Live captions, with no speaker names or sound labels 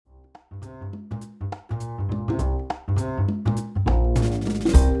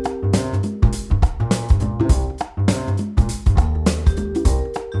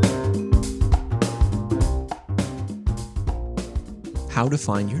how to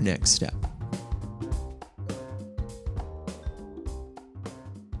find your next step.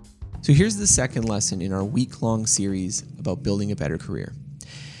 So here's the second lesson in our week-long series about building a better career.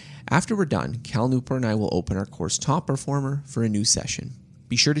 After we're done, Cal Newport and I will open our course Top Performer for a new session.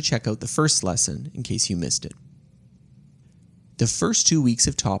 Be sure to check out the first lesson in case you missed it. The first 2 weeks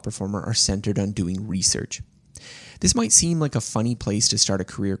of Top Performer are centered on doing research. This might seem like a funny place to start a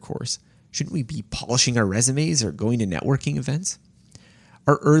career course. Shouldn't we be polishing our resumes or going to networking events?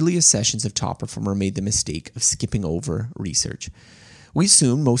 Our earliest sessions of Top Performer made the mistake of skipping over research. We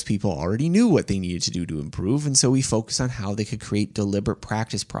assumed most people already knew what they needed to do to improve, and so we focused on how they could create deliberate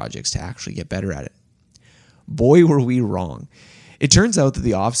practice projects to actually get better at it. Boy, were we wrong. It turns out that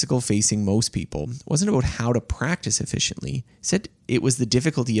the obstacle facing most people wasn't about how to practice efficiently. Instead, it was the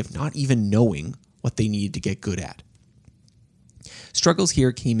difficulty of not even knowing what they needed to get good at. Struggles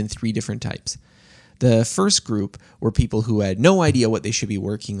here came in 3 different types. The first group were people who had no idea what they should be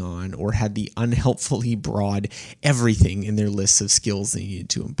working on or had the unhelpfully broad everything in their lists of skills they needed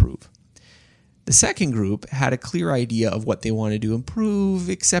to improve. The second group had a clear idea of what they wanted to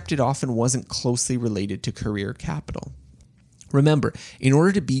improve, except it often wasn't closely related to career capital. Remember, in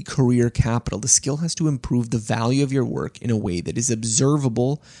order to be career capital, the skill has to improve the value of your work in a way that is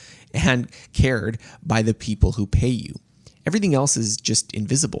observable and cared by the people who pay you. Everything else is just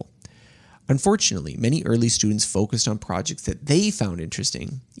invisible. Unfortunately, many early students focused on projects that they found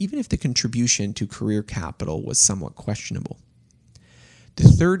interesting, even if the contribution to career capital was somewhat questionable. The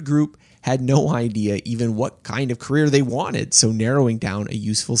third group had no idea even what kind of career they wanted, so narrowing down a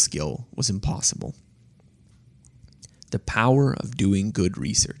useful skill was impossible. The power of doing good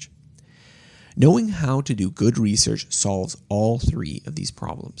research. Knowing how to do good research solves all 3 of these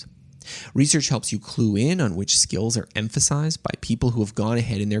problems. Research helps you clue in on which skills are emphasized by people who have gone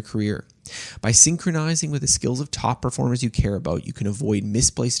ahead in their career. By synchronizing with the skills of top performers you care about, you can avoid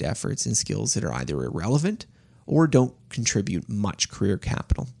misplaced efforts in skills that are either irrelevant or don't contribute much career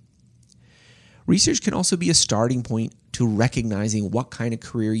capital. Research can also be a starting point to recognizing what kind of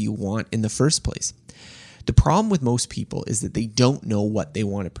career you want in the first place. The problem with most people is that they don't know what they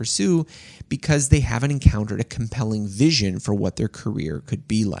want to pursue because they haven't encountered a compelling vision for what their career could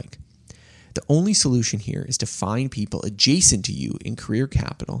be like. The only solution here is to find people adjacent to you in career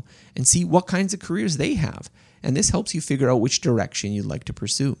capital and see what kinds of careers they have, and this helps you figure out which direction you'd like to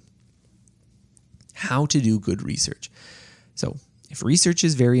pursue. How to do good research. So, if research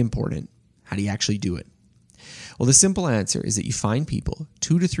is very important, how do you actually do it? Well, the simple answer is that you find people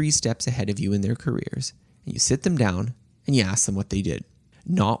 2 to 3 steps ahead of you in their careers, and you sit them down and you ask them what they did.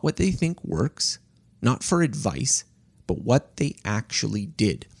 Not what they think works, not for advice, but what they actually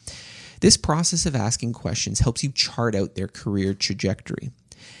did. This process of asking questions helps you chart out their career trajectory.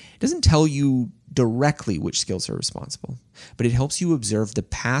 It doesn't tell you directly which skills are responsible, but it helps you observe the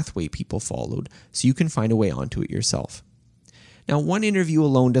pathway people followed so you can find a way onto it yourself. Now, one interview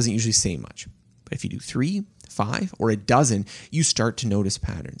alone doesn't usually say much, but if you do 3, 5, or a dozen, you start to notice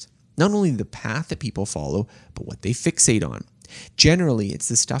patterns. Not only the path that people follow, but what they fixate on. Generally, it's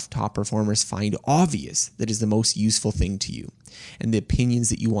the stuff top performers find obvious that is the most useful thing to you. And the opinions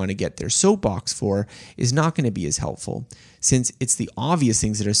that you want to get their soapbox for is not going to be as helpful, since it's the obvious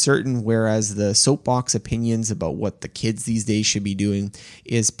things that are certain, whereas the soapbox opinions about what the kids these days should be doing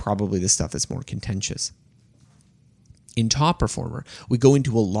is probably the stuff that's more contentious. In Top Performer, we go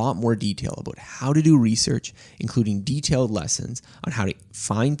into a lot more detail about how to do research, including detailed lessons on how to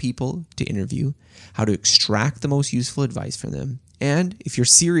find people to interview, how to extract the most useful advice from them, and if you're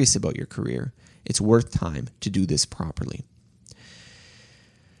serious about your career, it's worth time to do this properly.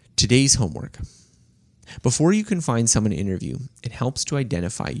 Today's homework. Before you can find someone to interview, it helps to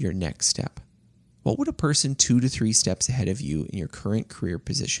identify your next step. What would a person 2 to 3 steps ahead of you in your current career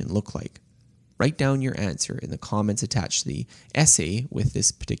position look like? Write down your answer in the comments attached to the essay with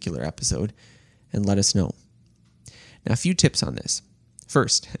this particular episode and let us know. Now, a few tips on this.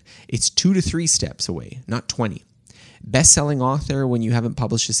 First, it's 2 to 3 steps away, not 20. Best-selling author when you haven't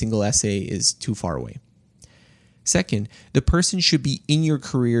published a single essay is too far away. Second, the person should be in your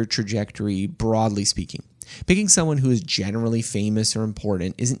career trajectory, broadly speaking. Picking someone who is generally famous or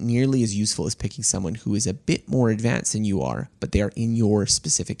important isn't nearly as useful as picking someone who is a bit more advanced than you are, but they are in your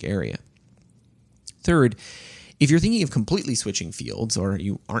specific area. Third, if you're thinking of completely switching fields or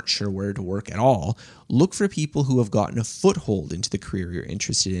you aren't sure where to work at all, look for people who have gotten a foothold into the career you're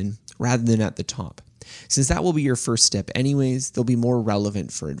interested in rather than at the top. Since that will be your first step anyways, they'll be more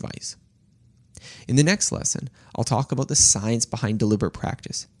relevant for advice. In the next lesson, I'll talk about the science behind deliberate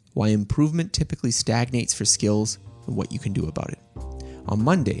practice, why improvement typically stagnates for skills, and what you can do about it. On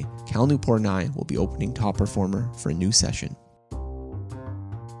Monday, Cal Newport and I will be opening Top Performer for a new session.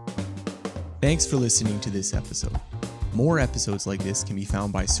 Thanks for listening to this episode. More episodes like this can be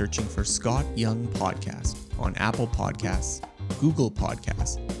found by searching for Scott Young Podcast on Apple Podcasts, Google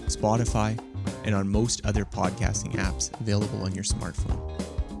Podcasts, Spotify, and on most other podcasting apps available on your smartphone.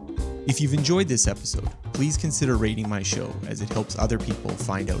 If you've enjoyed this episode, please consider rating my show as it helps other people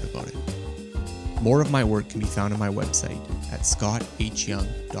find out about it. More of my work can be found on my website at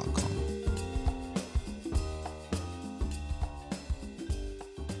scotthyoung.com.